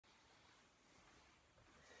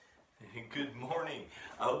Good morning.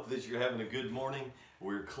 I hope that you're having a good morning.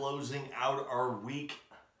 We're closing out our week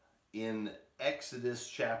in Exodus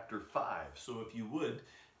chapter 5. So if you would,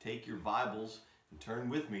 take your Bibles and turn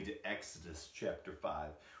with me to Exodus chapter 5.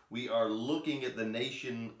 We are looking at the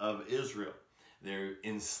nation of Israel. They're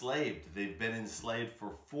enslaved. They've been enslaved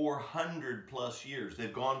for 400 plus years.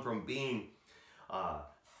 They've gone from being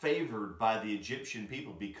favored by the Egyptian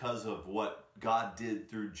people because of what God did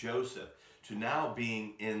through Joseph to now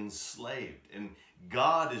being enslaved. And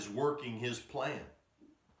God is working his plan.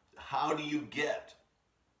 How do you get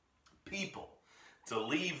people to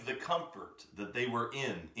leave the comfort that they were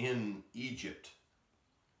in Egypt?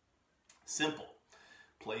 Simple.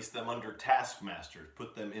 Place them under taskmasters,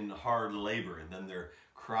 put them in hard labor, and then they're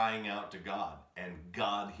crying out to God, and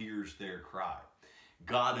God hears their cry.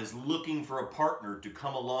 God is looking for a partner to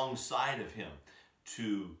come alongside of him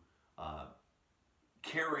to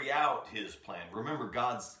carry out his plan. Remember,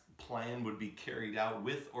 God's plan would be carried out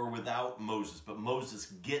with or without Moses, but Moses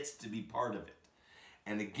gets to be part of it.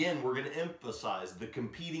 And again, we're going to emphasize the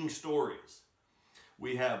competing stories.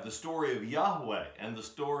 We have the story of Yahweh and the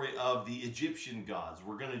story of the Egyptian gods.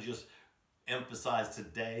 We're going to just emphasize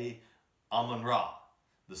today Amun-Ra,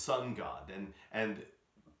 the sun god, and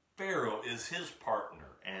Pharaoh is his partner,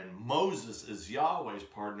 and Moses is Yahweh's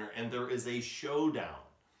partner, and there is a showdown.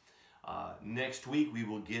 Next week we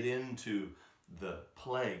will get into the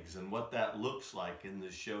plagues and what that looks like in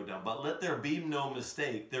this showdown. But let there be no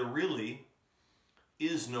mistake, there really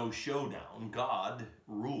is no showdown. God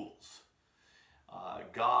rules.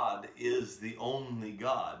 God is the only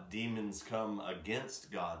God. Demons come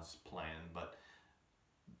against God's plan, but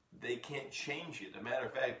they can't change it. As a matter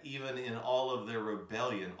of fact, even in all of their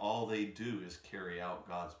rebellion, all they do is carry out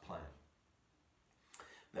God's plan.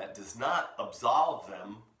 That does not absolve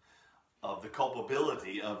them of the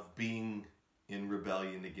culpability of being in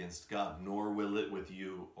rebellion against God, nor will it with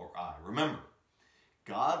you or I. Remember,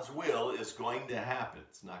 God's will is going to happen.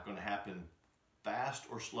 It's not going to happen fast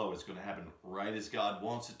or slow. It's going to happen right as God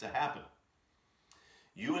wants it to happen.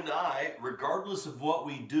 You and I, regardless of what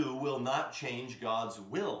we do, will not change God's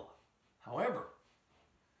will. However,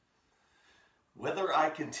 whether I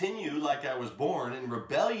continue like I was born in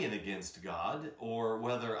rebellion against God, or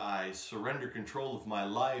whether I surrender control of my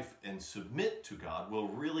life and submit to God, will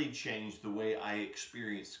really change the way I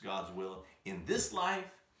experience God's will in this life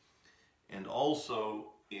and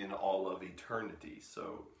also in all of eternity.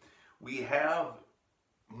 So we have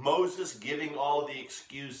Moses giving all the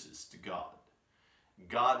excuses to God.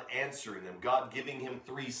 God answering them. God giving him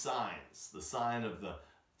 3 signs. The sign of the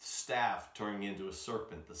staff turning into a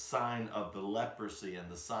serpent, the sign of the leprosy, and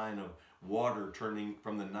the sign of water turning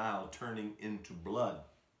from the Nile turning into blood.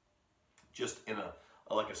 Just in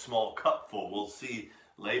like a small cupful. We'll see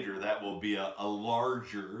later that will be a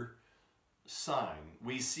larger sign.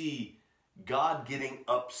 We see God getting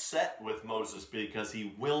upset with Moses because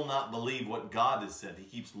he will not believe what God has said. He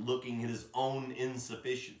keeps looking at his own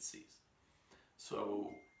insufficiencies. So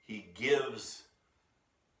he gives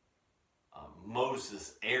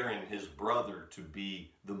Moses, Aaron, his brother, to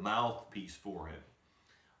be the mouthpiece for him.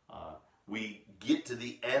 We get to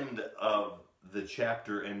the end of the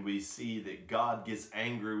chapter and we see that God gets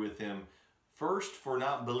angry with him first for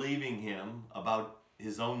not believing him about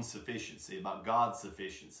his own sufficiency, about God's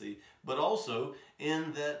sufficiency, but also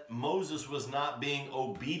in that Moses was not being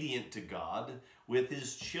obedient to God with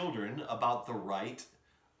his children about the rite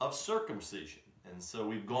of circumcision. And so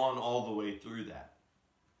we've gone all the way through that.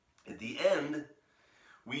 At the end,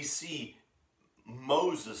 we see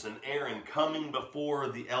Moses and Aaron coming before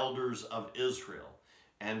the elders of Israel.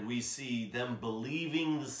 And we see them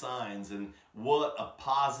believing the signs. And what a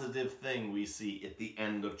positive thing we see at the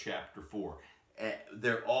end of chapter 4.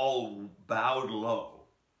 They're all bowed low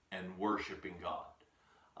and worshiping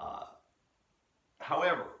God.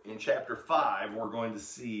 However, in chapter 5, we're going to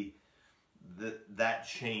see that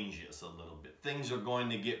changes a little bit. Things are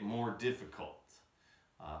going to get more difficult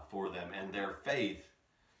for them, and their faith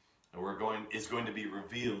is going to be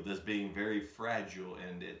revealed as being very fragile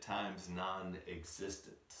and at times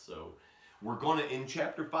non-existent. So in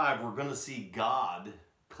chapter 5, we're going to see God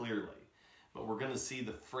clearly, but we're going to see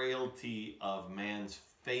the frailty of man's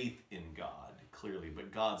faith in God clearly,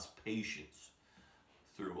 but God's patience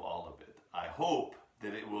through all of it. I hope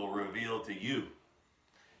that it will reveal to you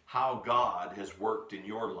how God has worked in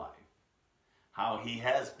your life, how he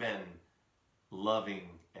has been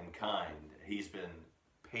loving and kind. He's been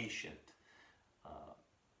patient.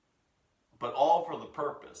 But all for the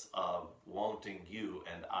purpose of wanting you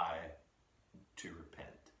and I to repent.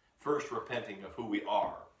 First, repenting of who we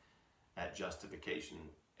are at justification,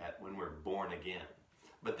 when we're born again.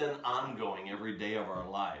 but then ongoing every day of our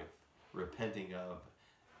life, repenting of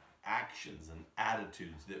actions and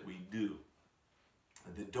attitudes that we do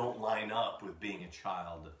that don't line up with being a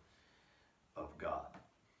child of God.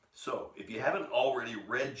 So, if you haven't already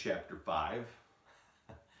read chapter 5,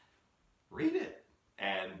 read it,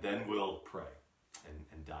 and then we'll pray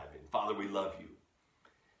and dive in. Father, we love you.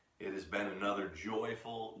 It has been another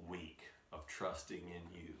joyful week of trusting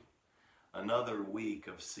in you. Another week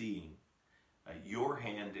of seeing your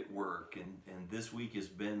hand at work, and this week has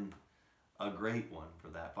been a great one for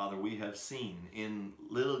that. Father, we have seen in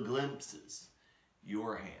little glimpses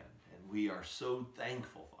your hand, and we are so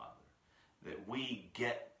thankful, Father, that we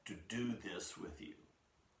get to do this with you.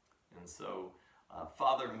 And so,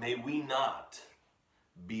 Father, may we not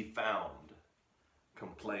be found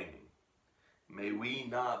complaining. May we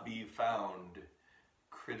not be found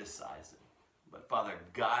criticizing. But Father,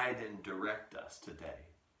 guide and direct us today.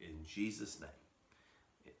 In Jesus' name,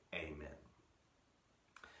 amen.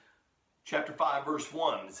 Chapter 5, verse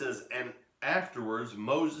 1, it says, "And afterwards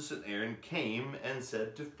Moses and Aaron came and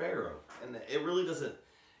said to Pharaoh." And it really doesn't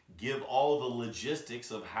give all the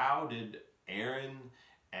logistics of how did Aaron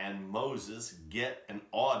and Moses get an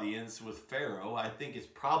audience with Pharaoh. I think it's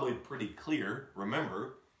probably pretty clear.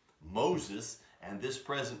 Remember, Moses and this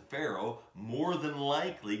present Pharaoh more than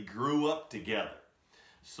likely grew up together.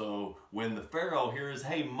 So when the Pharaoh hears,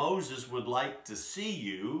 "Hey, Moses would like to see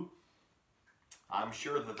you," I'm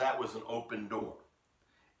sure that that was an open door.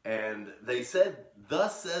 And they said,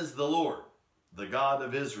 "Thus says the Lord, the God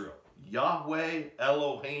of Israel, Yahweh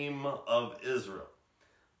Elohim of Israel,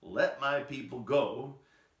 let my people go,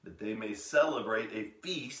 that they may celebrate a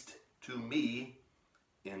feast to me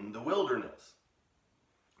in the wilderness."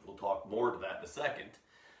 We'll talk more to that in a second.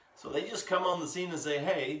 So they just come on the scene and say,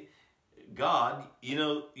 "Hey, God, you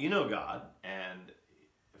know God," and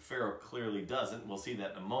Pharaoh clearly doesn't. We'll see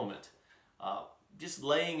that in a moment. Just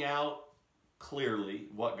laying out clearly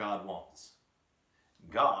what God wants.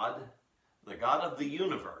 God, the God of the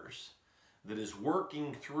universe that is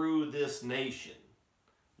working through this nation,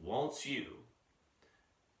 wants you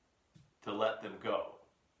to let them go.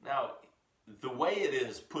 Now, the way it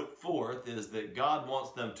is put forth is that God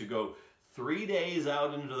wants them to go 3 days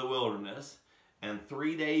out into the wilderness and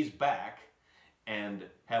 3 days back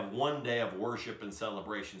and have 1 day of worship and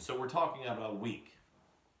celebration. So we're talking about a week.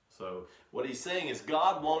 So what he's saying is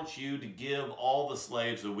God wants you to give all the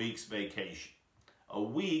slaves a week's vacation. A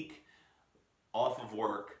week off of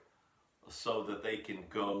work so that they can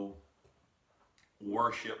go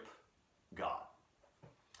worship God.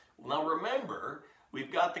 Now remember,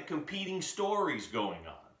 we've got the competing stories going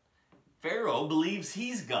on. Pharaoh believes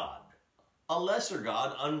he's God, a lesser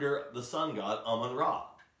god under the sun god Amun-Ra.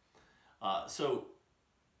 So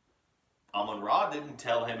Amun-Ra didn't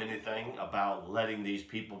tell him anything about letting these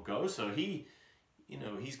people go, so he's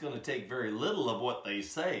going to take very little of what they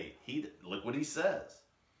say. Look what he says.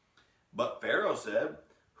 But Pharaoh said,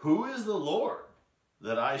 "Who is the Lord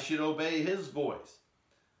that I should obey his voice?"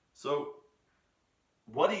 So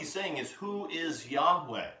what he's saying is, who is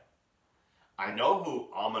Yahweh? I know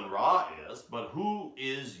who Amun-Ra is, but who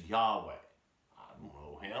is Yahweh? I don't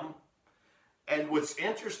know him. And what's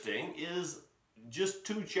interesting is just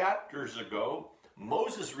 2 chapters ago,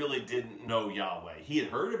 Moses really didn't know Yahweh. He had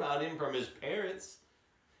heard about him from his parents.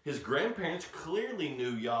 His grandparents clearly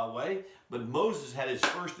knew Yahweh, but Moses had his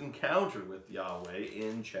first encounter with Yahweh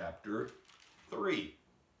in chapter 3.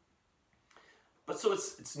 But so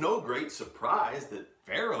it's no great surprise that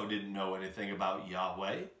Pharaoh didn't know anything about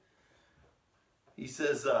Yahweh. He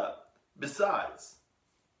says, besides,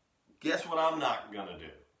 guess what I'm not going to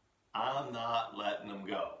do? I'm not letting them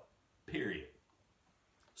go, period.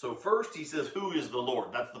 So first he says, who is the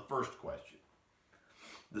Lord? That's the first question.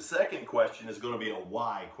 The second question is going to be a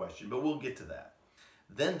why question, but we'll get to that.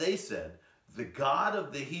 Then they said, the God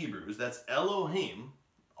of the Hebrews, that's Elohim,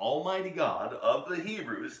 Almighty God of the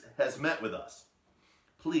Hebrews, has met with us.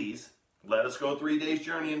 Please, let us go 3 days'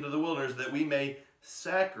 journey into the wilderness that we may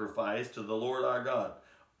sacrifice to the Lord our God.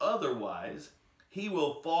 Otherwise, he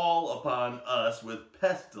will fall upon us with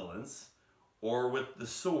pestilence or with the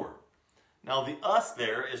sword. Now, the us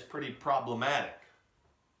there is pretty problematic.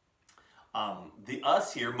 The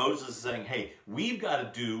us here, Moses is saying, hey, we've got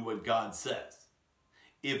to do what God says.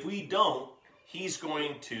 If we don't, he's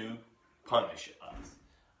going to punish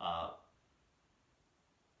us.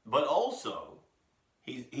 But also,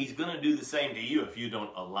 he's going to do the same to you if you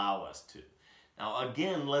don't allow us to. Now,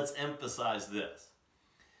 again, let's emphasize this.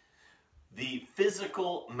 The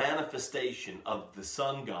physical manifestation of the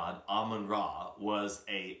sun god, Amun-Ra, was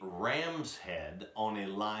a ram's head on a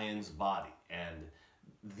lion's body. And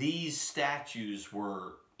these statues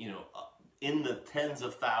were, in the tens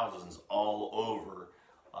of thousands all over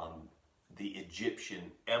the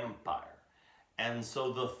Egyptian empire. And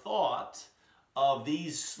so the thought of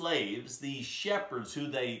these slaves, these shepherds who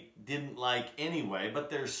they didn't like anyway, but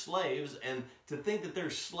they're slaves, and to think that their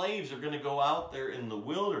slaves are going to go out there in the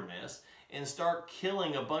wilderness and start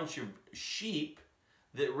killing a bunch of sheep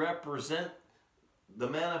that represent the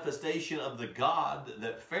manifestation of the God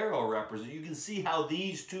that Pharaoh represents. You can see how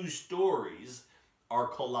these two stories are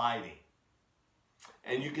colliding.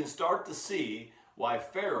 And you can start to see why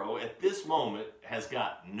Pharaoh at this moment has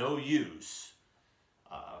got no use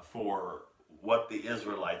for what the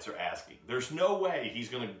Israelites are asking. There's no way he's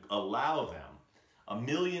going to allow them, 1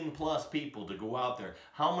 million plus people, to go out there.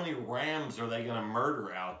 How many rams are they going to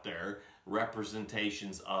murder out there?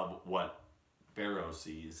 Representations of what Pharaoh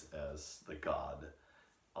sees as the god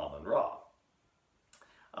Amun-Ra.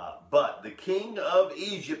 But the king of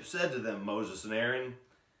Egypt said to them, Moses and Aaron,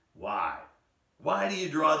 why? Why do you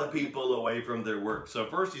draw the people away from their work? So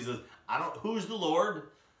first he says, who's the Lord?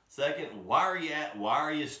 Second, why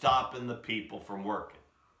are you stopping the people from working?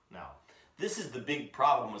 Now, this is the big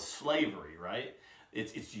problem with slavery, right?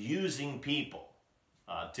 It's using people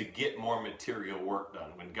to get more material work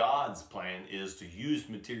done, when God's plan is to use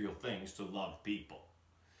material things to love people.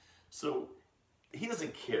 So he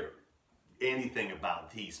doesn't care anything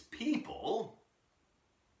about these people.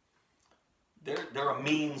 They're a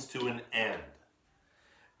means to an end.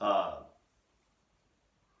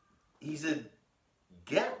 He said,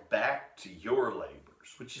 get back to your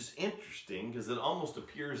labors, which is interesting because it almost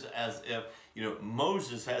appears as if,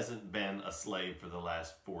 Moses hasn't been a slave for the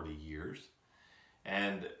last 40 years.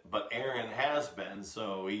 But Aaron has been,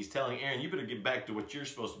 so he's telling Aaron, you better get back to what you're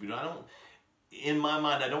supposed to be doing. In my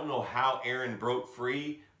mind, I don't know how Aaron broke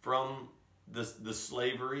free from the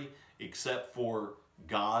slavery, except for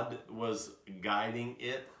God was guiding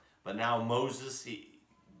it. But now Moses,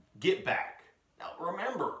 get back. Now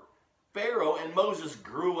remember, Pharaoh and Moses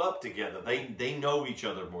grew up together. They know each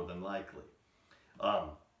other more than likely.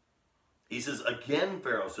 He says, again,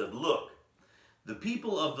 Pharaoh said, look, the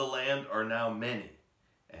people of the land are now many,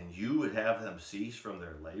 and you would have them cease from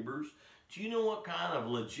their labors. Do you know what kind of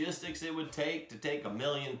logistics it would take to take 1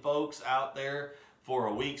 million folks out there for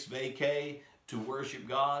a week's vacay to worship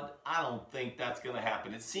God? I don't think that's going to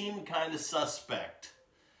happen. It seemed kind of suspect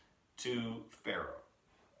to Pharaoh.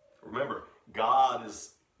 Remember, God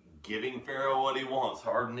is giving Pharaoh what he wants,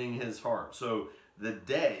 hardening his heart. So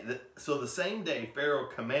the same day Pharaoh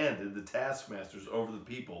commanded the taskmasters over the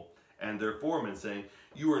people and their foremen, saying,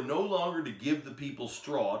 you are no longer to give the people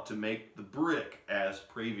straw to make the brick as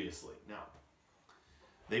previously. Now,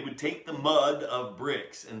 they would take the mud of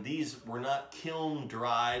bricks, and these were not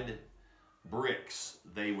kiln-dried bricks.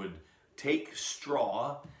 They would take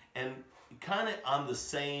straw, and kind of on the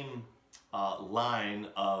same line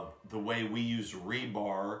of the way we use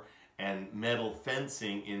rebar and metal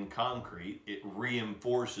fencing in concrete, it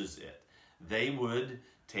reinforces it. They would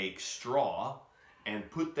take straw and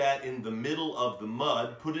put that in the middle of the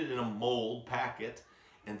mud, put it in a mold, pack it,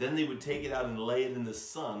 and then they would take it out and lay it in the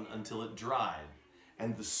sun until it dried.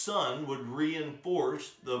 And the sun would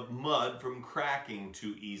reinforce the mud from cracking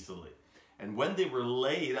too easily. And when they were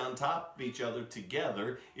laid on top of each other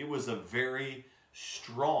together, it was a very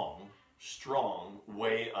strong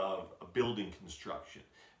way of building construction.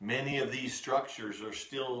 Many of these structures are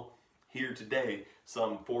still here today,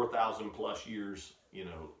 some 4,000 plus years,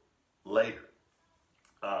 later.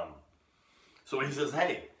 So he says,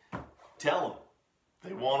 hey, tell them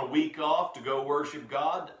they want a week off to go worship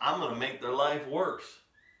God. I'm going to make their life worse.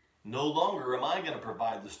 No longer am I going to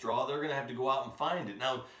provide the straw. They're going to have to go out and find it.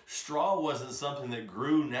 Now, straw wasn't something that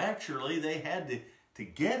grew naturally. They had to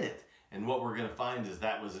get it. And what we're going to find is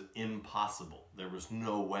that was impossible. There was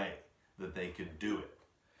no way that they could do it.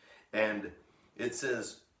 And it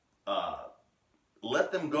says,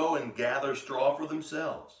 let them go and gather straw for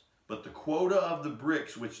themselves. But the quota of the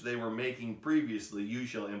bricks which they were making previously, you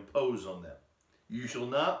shall impose on them. You shall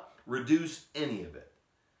not reduce any of it.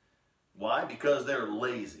 Why? Because they're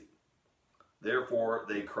lazy. Therefore,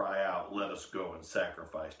 they cry out, let us go and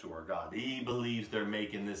sacrifice to our God. He believes they're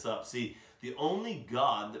making this up. See, the only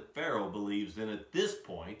God that Pharaoh believes in at this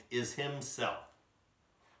point is himself.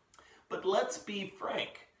 But let's be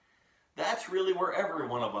frank. That's really where every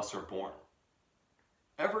one of us are born.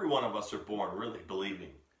 Every one of us are born really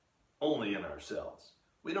believing only in ourselves.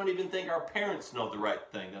 We don't even think our parents know the right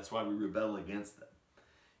thing. That's why we rebel against them.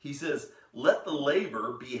 He says, let the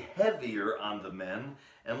labor be heavier on the men,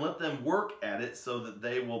 and let them work at it so that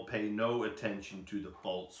they will pay no attention to the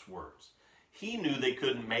false words. He knew they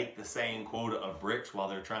couldn't make the same quota of bricks while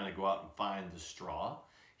they're trying to go out and find the straw.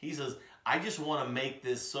 He says, I just want to make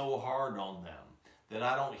this so hard on them that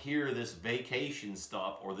I don't hear this vacation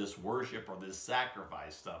stuff or this worship or this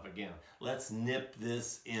sacrifice stuff. Again, let's nip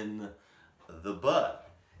this in the bud.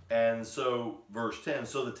 And so, verse 10,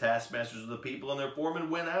 so the taskmasters of the people and their foremen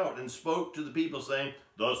went out and spoke to the people, saying,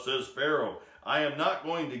 Thus says Pharaoh, I am not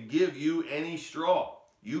going to give you any straw.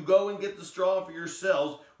 You go and get the straw for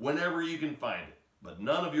yourselves whenever you can find it, but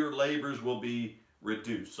none of your labors will be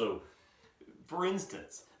reduced. So, for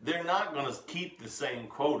instance, they're not going to keep the same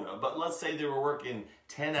quota, but let's say they were working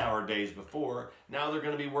 10-hour days before. Now they're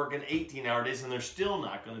going to be working 18-hour days, and they're still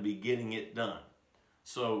not going to be getting it done.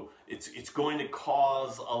 So it's going to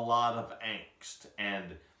cause a lot of angst.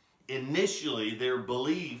 And initially, their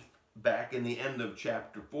belief back in the end of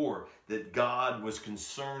chapter 4 that God was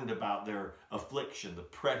concerned about their affliction, the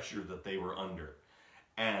pressure that they were under.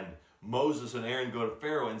 And Moses and Aaron go to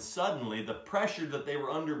Pharaoh, and suddenly the pressure that they were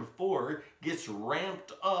under before gets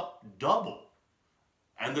ramped up double.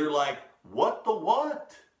 And they're like, what the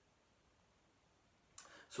what?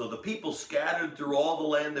 So the people scattered through all the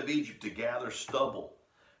land of Egypt to gather stubble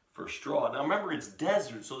for straw. Now remember, it's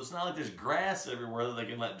desert, so it's not like there's grass everywhere that they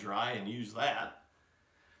can let dry and use that.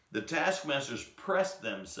 The taskmasters pressed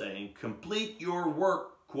them, saying, complete your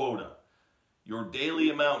work quota, your daily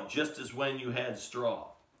amount, just as when you had straw.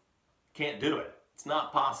 Can't do it. It's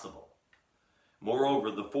not possible.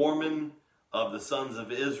 Moreover, the foremen of the sons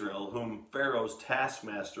of Israel, whom Pharaoh's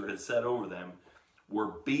taskmaster had set over them,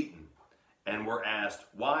 were beaten and were asked,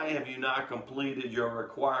 why have you not completed your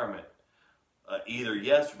requirement either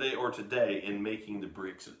yesterday or today in making the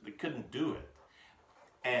bricks? They couldn't do it.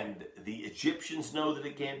 And the Egyptians know that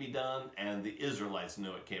it can't be done, and the Israelites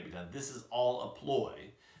know it can't be done. This is all a ploy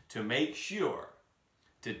to make sure,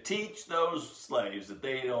 to teach those slaves that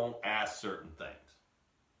they don't ask certain things.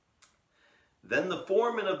 Then the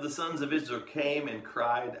foreman of the sons of Israel came and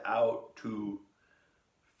cried out to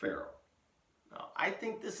Pharaoh. Now, I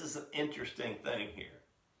think this is an interesting thing here.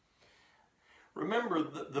 Remember,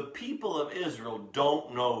 the people of Israel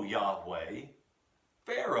don't know Yahweh.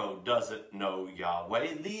 Pharaoh doesn't know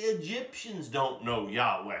Yahweh. The Egyptians don't know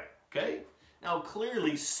Yahweh. Okay? Now,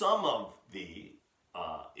 clearly, some of the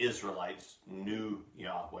Israelites knew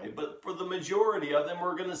Yahweh, but for the majority of them,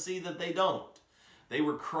 we're going to see that they don't. They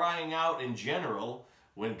were crying out in general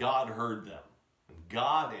when God heard them. And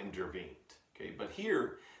God intervened. Okay? But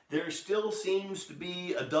here, there still seems to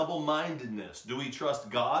be a double-mindedness. Do we trust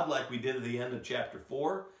God like we did at the end of chapter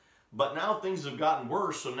 4? But now things have gotten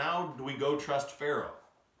worse, so now do we go trust Pharaoh?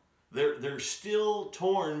 They're still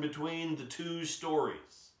torn between the two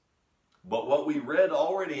stories. But what we read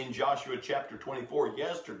already in Joshua chapter 24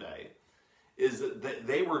 yesterday is that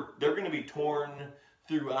they're going to be torn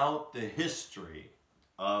throughout the history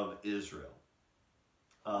of Israel.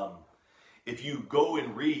 If you go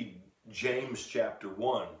and read James chapter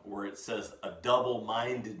 1, where it says a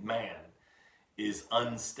double-minded man is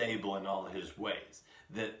unstable in all his ways,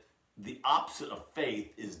 that the opposite of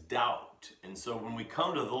faith is doubt. And so when we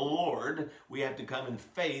come to the Lord, we have to come in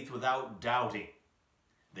faith without doubting.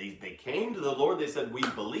 They came to the Lord, they said, we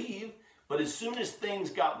believe, but as soon as things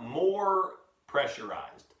got more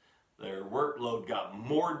pressurized, their workload got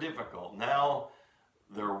more difficult, now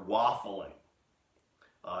they're waffling.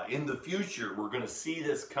 In the future, we're going to see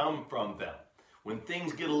this come from them. When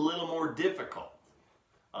things get a little more difficult,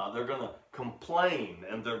 they're going to complain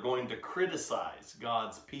and they're going to criticize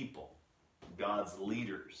God's people, God's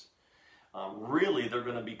leaders. Really, they're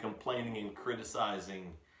going to be complaining and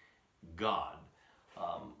criticizing God.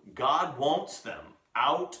 God wants them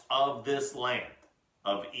out of this land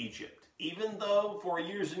of Egypt, even though for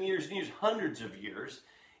years and years and years, hundreds of years,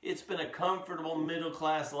 it's been a comfortable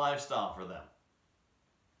middle-class lifestyle for them.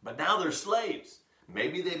 But now they're slaves.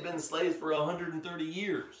 Maybe they've been slaves for 130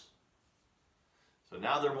 years. So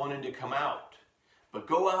now they're wanting to come out. But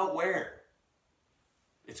go out where?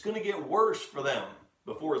 It's going to get worse for them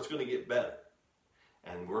before it's going to get better.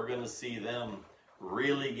 And we're going to see them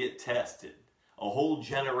really get tested. A whole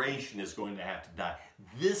generation is going to have to die.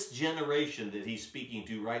 This generation that he's speaking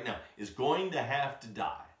to right now is going to have to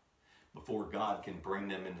die before God can bring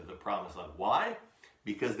them into the promised land. Why?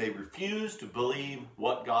 Because they refuse to believe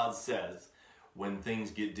what God says when things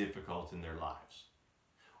get difficult in their lives.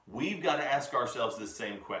 We've got to ask ourselves this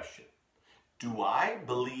same question. Do I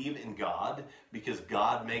believe in God because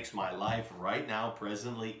God makes my life right now,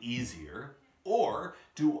 presently, easier? Or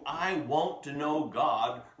do I want to know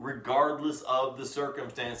God regardless of the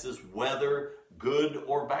circumstances, whether good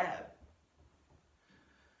or bad?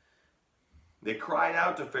 They cried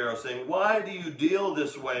out to Pharaoh, saying, "Why do you deal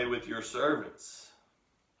this way with your servants?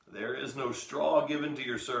 There is no straw given to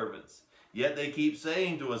your servants. Yet they keep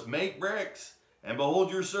saying to us, 'Make bricks,' and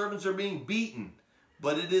behold, your servants are being beaten.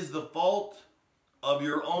 But it is the fault of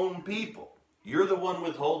your own people. You're the one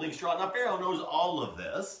withholding straw." Now Pharaoh knows all of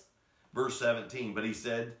this. Verse 17, but he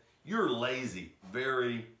said, "You're lazy,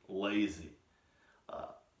 very lazy.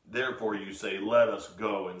 Therefore you say, 'Let us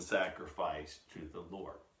go and sacrifice to the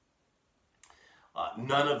Lord.'"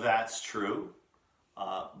 None of that's true.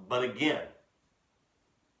 But again,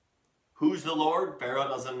 who's the Lord? Pharaoh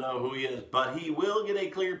doesn't know who he is, but he will get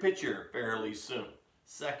a clear picture fairly soon.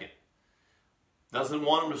 Second, doesn't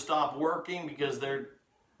want them to stop working because they're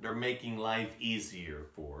making life easier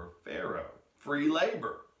for Pharaoh. Free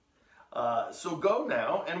labor. So go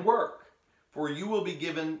now and work, for you will be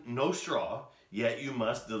given no straw, yet you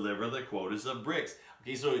must deliver the quotas of bricks.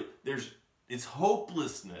 Okay, so it's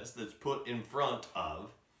hopelessness that's put in front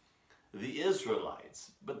of the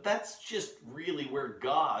Israelites. But that's just really where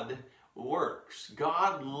God works.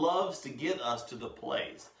 God loves to get us to the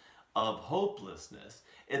place of hopelessness.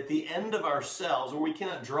 At the end of ourselves, where we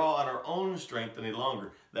cannot draw on our own strength any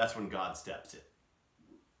longer, that's when God steps in.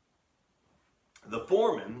 The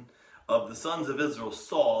foreman of the sons of Israel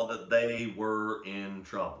saw that they were in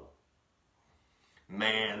trouble.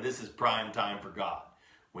 Man, this is prime time for God.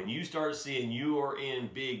 When you start seeing you are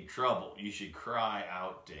in big trouble, you should cry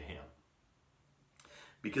out to him.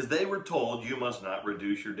 Because they were told, "You must not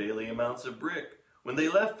reduce your daily amounts of brick." When they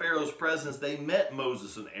left Pharaoh's presence, they met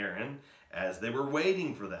Moses and Aaron as they were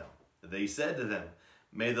waiting for them. They said to them,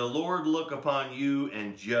 "May the Lord look upon you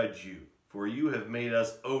and judge you, for you have made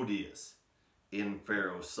us odious in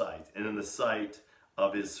Pharaoh's sight and in the sight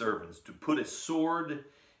of his servants, to put a sword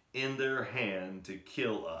in their hand to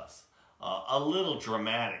kill us." A little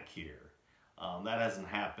dramatic here. That hasn't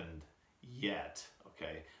happened yet.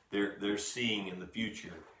 Okay, they're seeing in the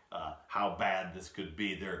future how bad this could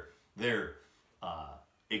be. They're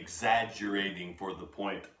exaggerating for the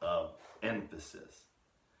point of emphasis.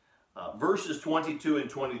 Verses 22 and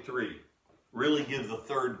 23 really give the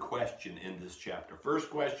third question in this chapter.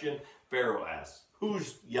 First question, Pharaoh asks,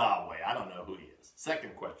 "Who's Yahweh? I don't know who he is."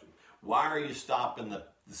 Second question, "Why are you stopping the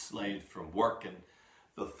slaves from working?"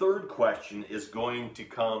 The third question is going to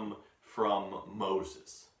come from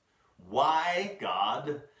Moses. "Why,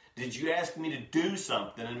 God, did you ask me to do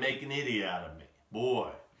something and make an idiot out of me?"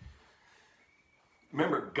 Boy.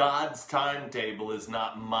 Remember, God's timetable is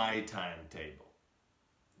not my timetable.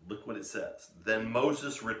 Look what it says. "Then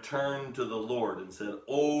Moses returned to the Lord and said,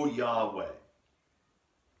 'O Yahweh,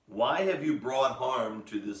 why have you brought harm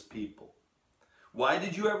to this people? Why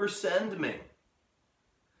did you ever send me?'"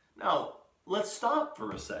 Now, let's stop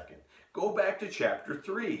for a second. Go back to chapter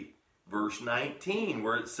 3, verse 19,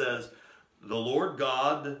 where it says, the Lord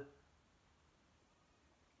God...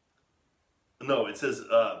 No, it says,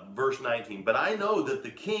 verse 19, "But I know that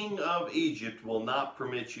the king of Egypt will not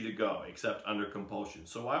permit you to go, except under compulsion.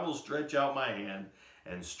 So I will stretch out my hand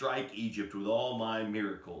and strike Egypt with all my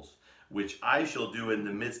miracles, which I shall do in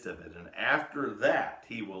the midst of it. And after that,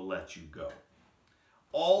 he will let you go."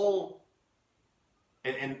 All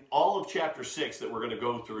of chapter 6 that we're going to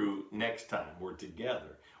go through next time we're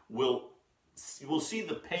together, we'll see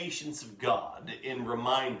the patience of God in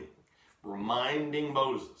reminding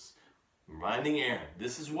Moses, reminding Aaron,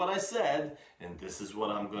 "This is what I said, and this is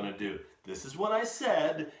what I'm going to do. This is what I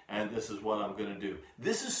said, and this is what I'm going to do."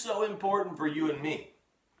 This is so important for you and me.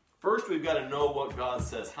 First, we've got to know what God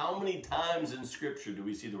says. How many times in Scripture do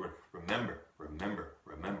we see the word remember, remember,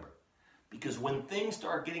 remember? Because when things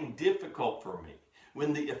start getting difficult for me,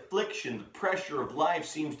 when the affliction, the pressure of life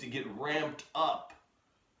seems to get ramped up,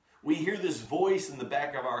 we hear this voice in the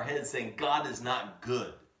back of our head saying, "God is not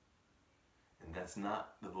good." And that's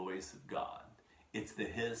not the voice of God. It's the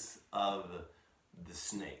hiss of the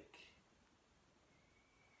snake.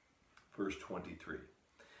 Verse 23.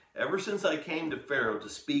 "Ever since I came to Pharaoh to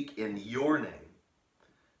speak in your name,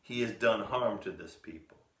 he has done harm to this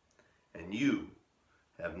people, and you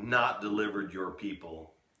have not delivered your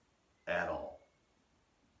people at all."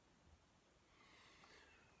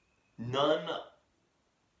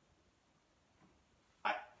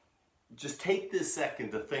 Just take this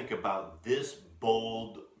second to think about this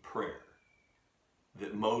bold prayer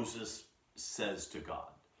that Moses says to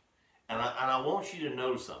God. And I want you to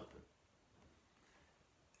know something.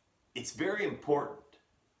 It's very important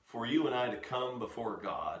for you and I to come before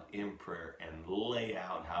God in prayer and lay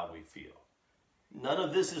out how we feel. None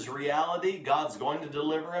of this is reality. God's going to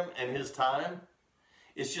deliver him in his time.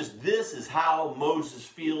 It's just this is how Moses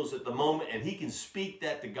feels at the moment, and he can speak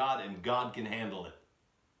that to God, and God can handle it.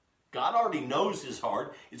 God already knows his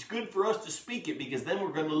heart. It's good for us to speak it because then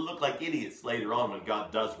we're going to look like idiots later on when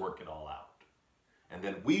God does work it all out. And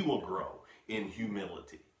then we will grow in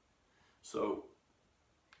humility. So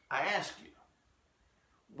I ask you,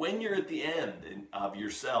 when you're at the end of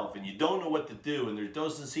yourself and you don't know what to do and there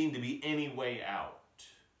doesn't seem to be any way out,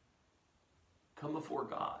 come before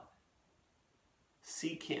God.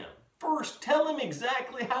 Seek him. First, tell him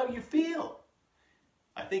exactly how you feel.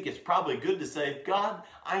 I think it's probably good to say, God,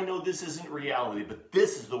 I know this isn't reality, but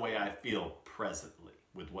this is the way I feel presently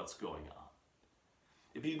with what's going on.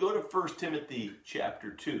 If you go to 1 Timothy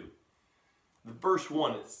chapter 2, the verse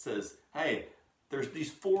 1, it says, hey, there's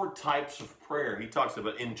these 4 types of prayer. He talks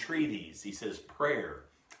about entreaties. He says prayer,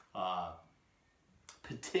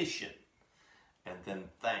 petition, and then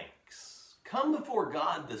thanks. Come before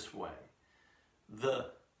God this way.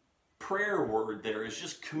 The prayer word there is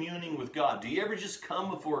just communing with God. Do you ever just come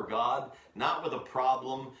before God, not with a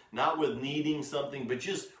problem, not with needing something, but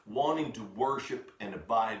just wanting to worship and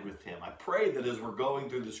abide with him? I pray that as we're going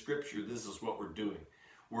through the scripture, this is what we're doing.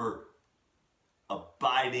 We're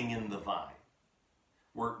abiding in the vine.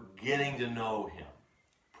 We're getting to know him.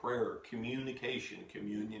 Prayer, communication,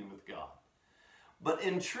 communion with God. But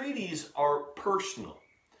entreaties are personal.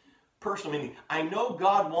 Personal meaning, I know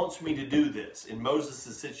God wants me to do this. In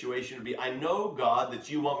Moses' situation, it would be, I know, God, that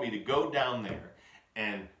you want me to go down there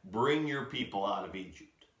and bring your people out of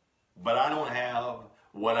Egypt. But I don't have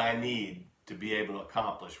what I need to be able to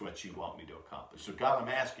accomplish what you want me to accomplish. So God, I'm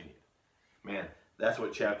asking you. Man, that's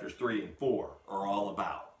what chapters 3 and 4 are all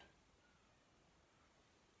about.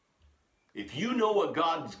 If you know what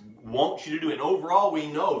God wants you to do, and overall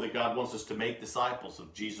we know that God wants us to make disciples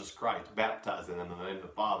of Jesus Christ, baptizing them in the name of the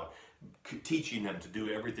Father, teaching them to do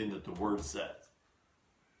everything that the Word says.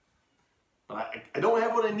 But I don't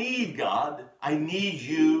have what I need, God. I need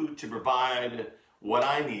you to provide what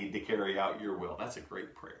I need to carry out your will. That's a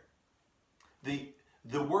great prayer.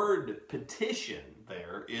 The word petition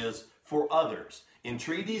there is for others.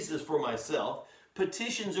 Entreaties is for myself.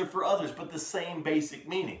 Petitions are for others, but the same basic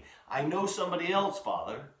meaning. I know somebody else,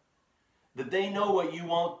 Father, that they know what you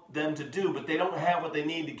want them to do, but they don't have what they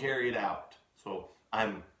need to carry it out. So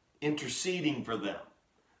I'm interceding for them,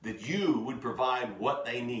 that you would provide what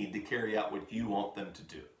they need to carry out what you want them to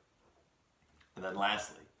do. And then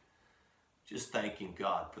lastly, just thanking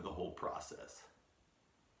God for the whole process.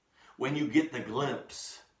 When you get the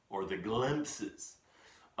glimpse or the glimpses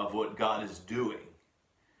of what God is doing,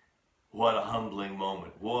 what a humbling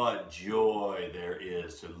moment. What joy there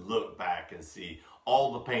is to look back and see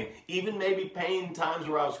all the pain. Even maybe pain times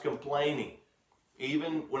where I was complaining.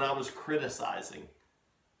 Even when I was criticizing.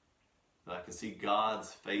 But I can see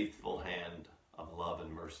God's faithful hand of love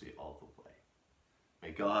and mercy all the way.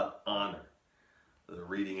 May God honor the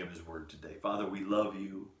reading of his word today. Father, we love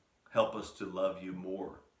you. Help us to love you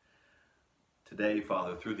more. Today,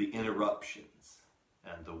 Father, through the interruptions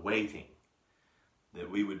and the waiting, that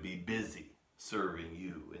we would be busy serving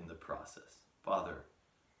you in the process. Father,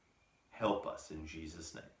 help us in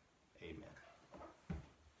Jesus' name. Amen.